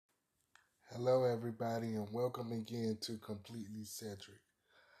Hello, everybody, and welcome again to Completely Cedric.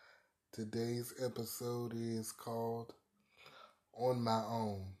 Today's episode is called On My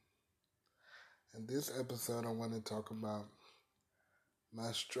Own. In this episode, I want to talk about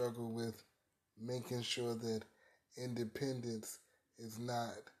my struggle with making sure that independence is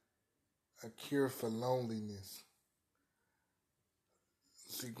not a cure for loneliness.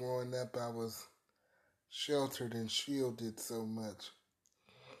 See, growing up, I was sheltered and shielded so much.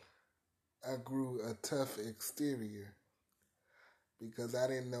 I grew a tough exterior because I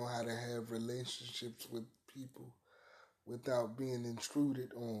didn't know how to have relationships with people without being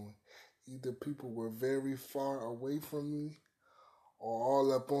intruded on. Either people were very far away from me or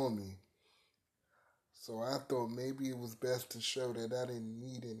all up on me. So I thought maybe it was best to show that I didn't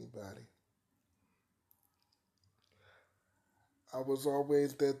need anybody. I was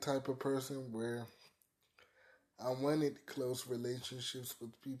always that type of person where I wanted close relationships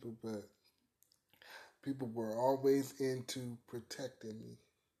with people, but people were always into protecting me.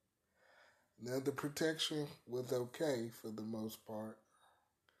 Now, the protection was okay for the most part,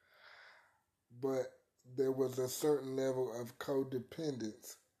 but there was a certain level of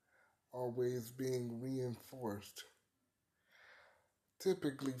codependence always being reinforced,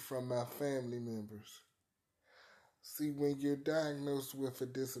 typically from my family members. See, when you're diagnosed with a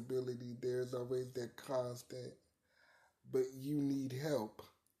disability, there's always that constant, but you need help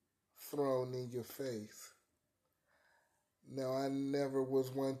thrown in your face. Now, I never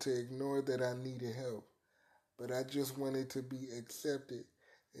was one to ignore that I needed help, but I just wanted to be accepted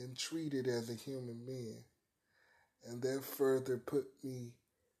and treated as a human being, and that further put me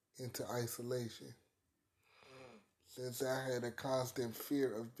into isolation, since I had a constant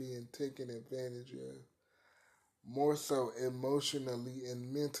fear of being taken advantage of, more so emotionally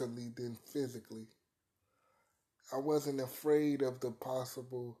and mentally than physically. I wasn't afraid of the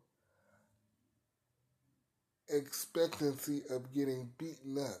possible expectancy of getting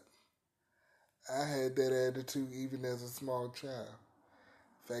beaten up. I had that attitude even as a small child.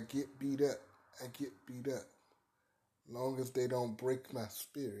 If I get beat up, I get beat up, long as they don't break my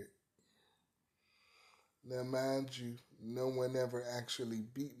spirit. Now, mind you, no one ever actually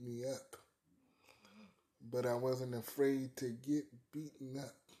beat me up, but I wasn't afraid to get beaten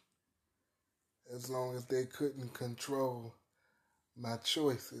up as long as they couldn't control my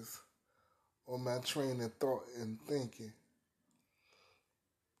choices or my train of thought and thinking.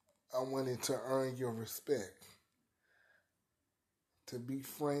 I wanted to earn your respect. To be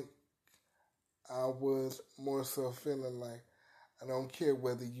frank, I was more so feeling like I don't care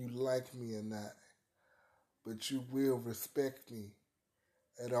whether you like me or not, but you will respect me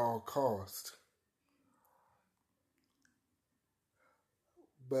at all costs.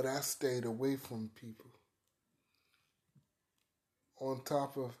 But I stayed away from people. On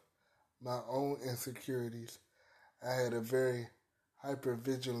top of my own insecurities, I had a very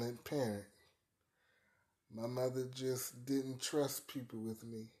hypervigilant parent. My mother just didn't trust people with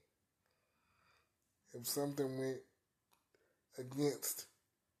me. If something went against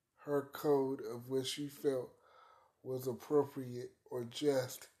her code of what she felt was appropriate or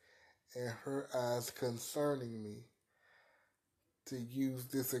just in her eyes concerning me, to use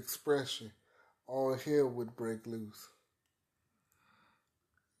this expression, all hell would break loose,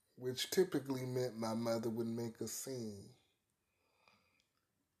 which typically meant my mother would make a scene.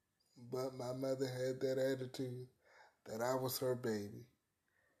 But my mother had that attitude that I was her baby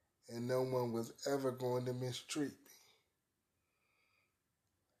and no one was ever going to mistreat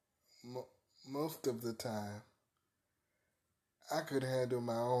me. Most of the time, I could handle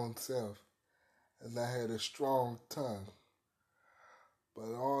my own self as I had a strong tongue.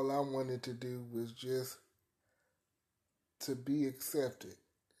 But all I wanted to do was just to be accepted,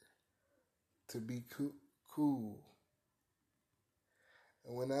 to be cool.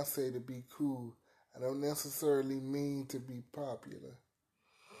 And when I say to be cool, I don't necessarily mean to be popular.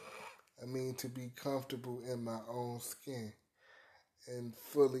 I mean to be comfortable in my own skin and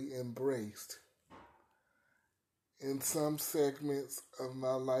fully embraced. In some segments of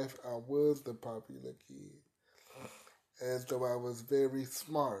my life, I was the popular kid, as though I was very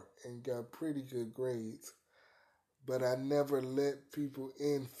smart and got pretty good grades, but I never let people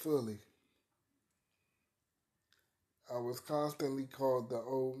in fully. I was constantly called the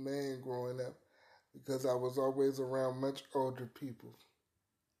old man growing up because I was always around much older people.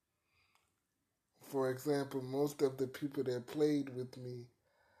 For example, most of the people that played with me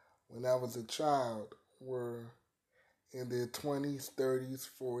when I was a child were in their 20s, 30s,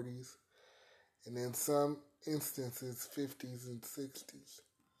 40s, and in some instances, 50s and 60s.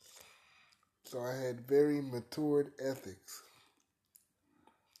 So I had very matured ethics.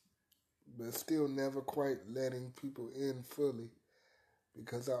 but still never quite letting people in fully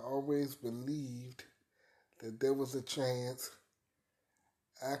because I always believed that there was a chance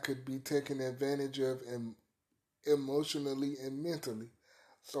I could be taken advantage of emotionally and mentally.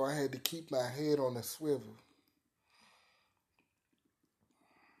 So I had to keep my head on a swivel.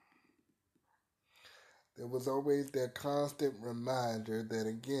 There was always that constant reminder that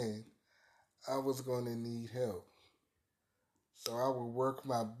again, I was going to need help. So I would work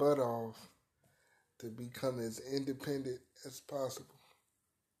my butt off to become as independent as possible.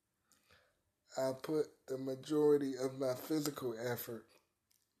 I put the majority of my physical effort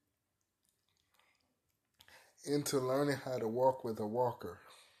into learning how to walk with a walker,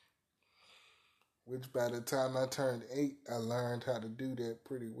 which by the time I turned 8, I learned how to do that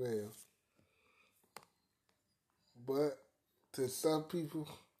pretty well. But to some people,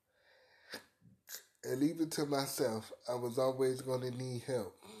 and even to myself, I was always going to need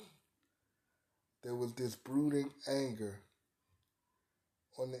help. There was this brooding anger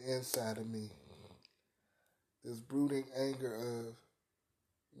on the inside of me. This brooding anger of,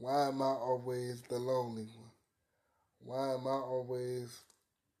 why am I always the lonely one? Why am I always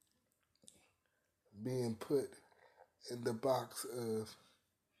being put in the box of,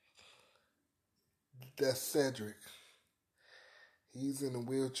 that's Cedric. He's in a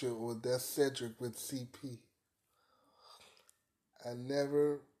wheelchair, or that's Cedric with CP. I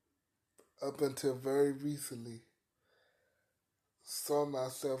never, up until very recently, saw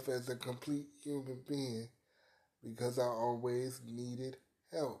myself as a complete human being because I always needed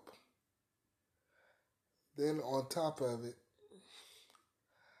help. Then on top of it,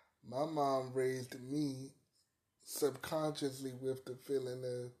 my mom raised me subconsciously with the feeling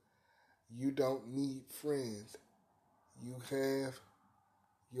of, you don't need friends. You have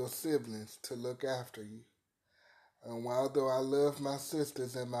your siblings to look after you. And although I love my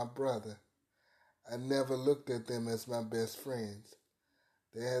sisters and my brother, I never looked at them as my best friends.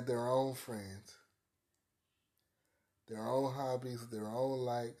 They had their own friends, their own hobbies, their own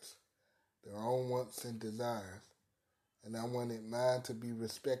likes, their own wants and desires. And I wanted mine to be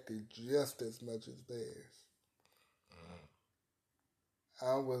respected just as much as theirs.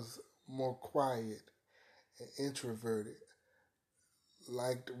 I was more quiet and introverted,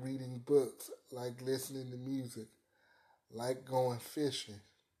 liked reading books, liked listening to music, liked going fishing,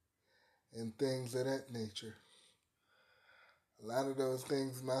 and things of that nature. A lot of those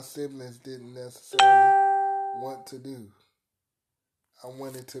things my siblings didn't necessarily want to do. I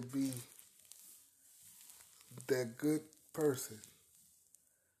wanted to be that good person,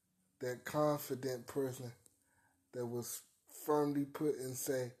 that confident person that was firmly put and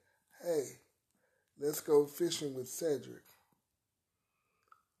say, hey, let's go fishing with Cedric.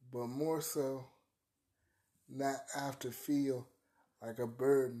 But more so, not have to feel like a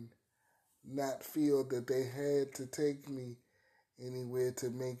burden, not feel that they had to take me anywhere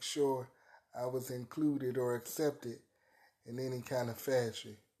to make sure I was included or accepted in any kind of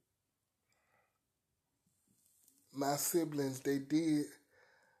fashion. My siblings, they did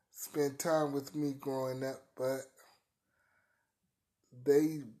spend time with me growing up, but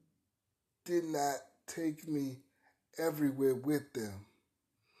they did not take me everywhere with them.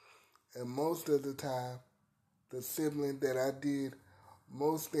 And most of the time, the sibling that I did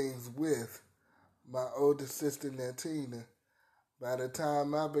most things with, my older sister Natina, by the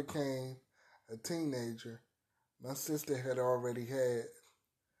time I became a teenager, my sister had already had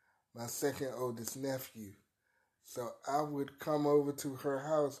my second oldest nephew. So I would come over to her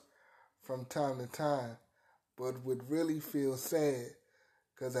house from time to time, but would really feel sad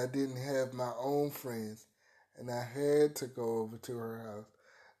because I didn't have my own friends and I had to go over to her house,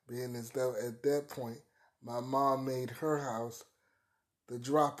 being as though at that point my mom made her house the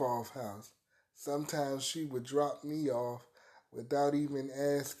drop-off house. Sometimes she would drop me off without even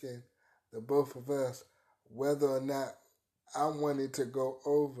asking the both of us whether or not I wanted to go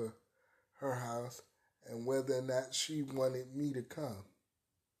over her house and whether or not she wanted me to come,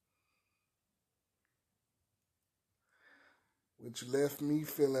 which left me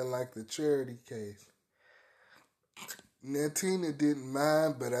feeling like the charity case. Natina didn't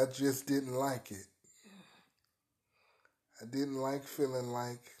mind, but I just didn't like it. I didn't like feeling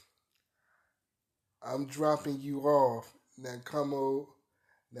like I'm dropping you off. Now come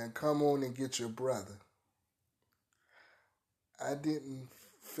on and get your brother. I didn't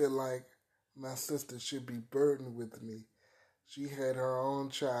feel like my sister should be burdened with me. She had her own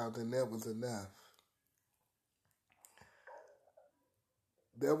child and that was enough.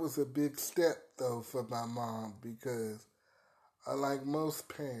 That was a big step though for my mom because unlike most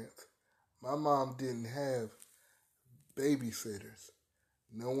parents, my mom didn't have babysitters.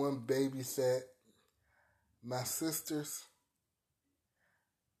 No one babysat my sisters,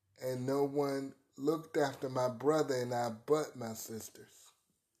 and no one looked after my brother and I but my sisters.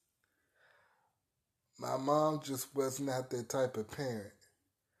 My mom just was not that type of parent.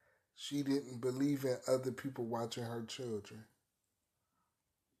 She didn't believe in other people watching her children.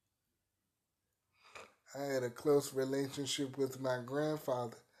 I had a close relationship with my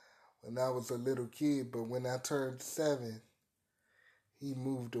grandfather when I was a little kid, but when I turned 7, he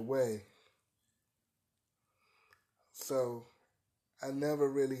moved away. So I never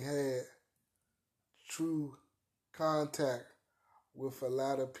really had true contact with a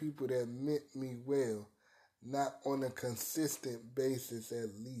lot of people that meant me well, not on a consistent basis at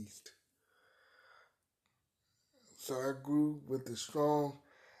least. So I grew with a strong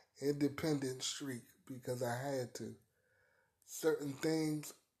independent streak because I had to. Certain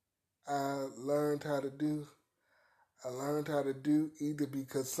things I learned how to do. I learned how to do either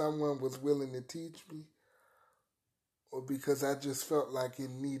because someone was willing to teach me or because I just felt like it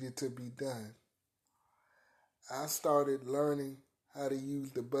needed to be done. I started learning how to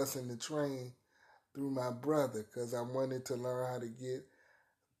use the bus and the train through my brother because I wanted to learn how to get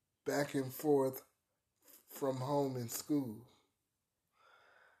back and forth from home and school.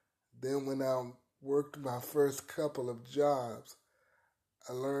 Then when I worked my first couple of jobs,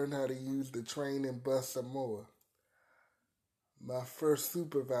 I learned how to use the train and bus some more. My first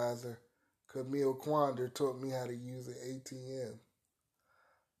supervisor, Camille Quander, taught me how to use an ATM.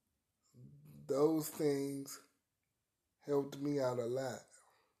 Those things helped me out a lot.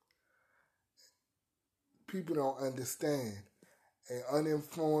 People don't understand. An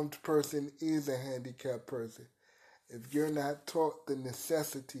uninformed person is a handicapped person. If you're not taught the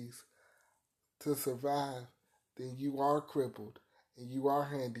necessities to survive, then you are crippled and you are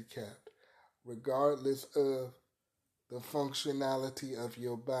handicapped, regardless of the functionality of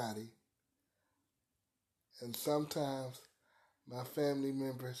your body. And sometimes my family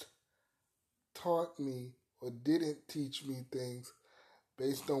members taught me or didn't teach me things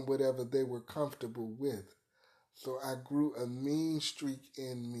based on whatever they were comfortable with. So I grew a mean streak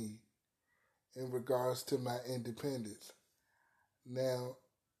in me in regards to my independence. Now,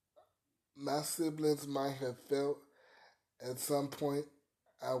 my siblings might have felt at some point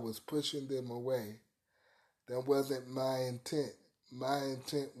I was pushing them away. That wasn't my intent. My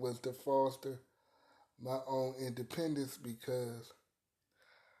intent was to foster my own independence because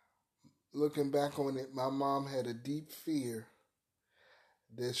looking back on it, my mom had a deep fear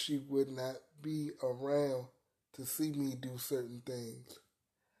that she would not be around to see me do certain things.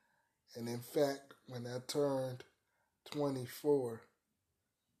 And in fact, when I turned 24,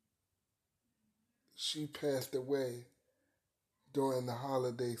 she passed away during the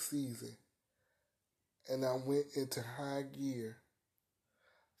holiday season. And I went into high gear,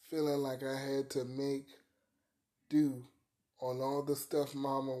 feeling like I had to make do on all the stuff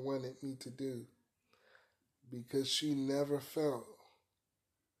Mama wanted me to do because she never felt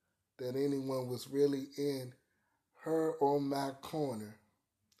that anyone was really in her or my corner.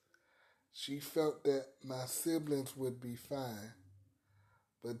 She felt that my siblings would be fine,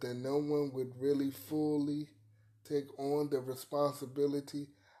 but that no one would really fully take on the responsibility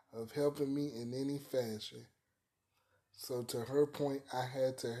of helping me in any fashion. So to her point, I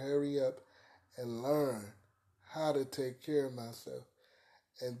had to hurry up and learn how to take care of myself.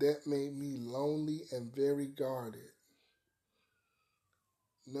 And that made me lonely and very guarded.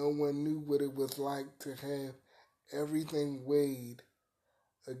 No one knew what it was like to have everything weighed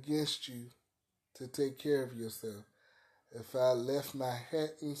against you to take care of yourself. If I left my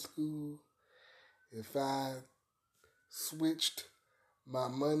hat in school, if I switched my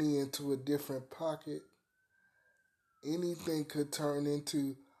money into a different pocket, anything could turn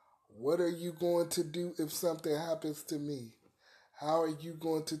into, what are you going to do if something happens to me? How are you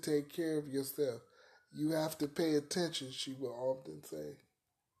going to take care of yourself? You have to pay attention, she will often say.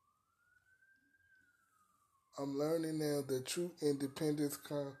 I'm learning now that true independence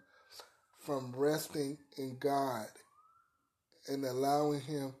comes from resting in God and allowing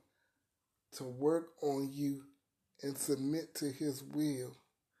Him to work on you and submit to His will.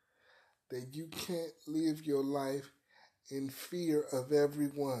 That you can't live your life in fear of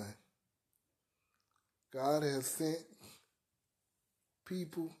everyone. God has sent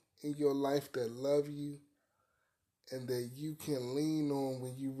people in your life that love you and that you can lean on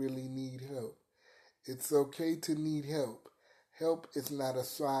when you really need help. It's okay to need help. Help is not a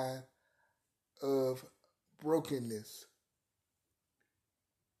sign of brokenness.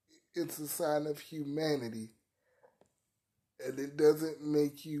 It's a sign of humanity. And it doesn't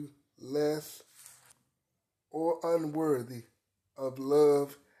make you less or unworthy of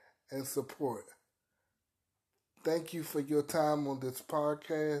love and support. Thank you for your time on this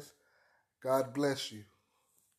podcast. God bless you.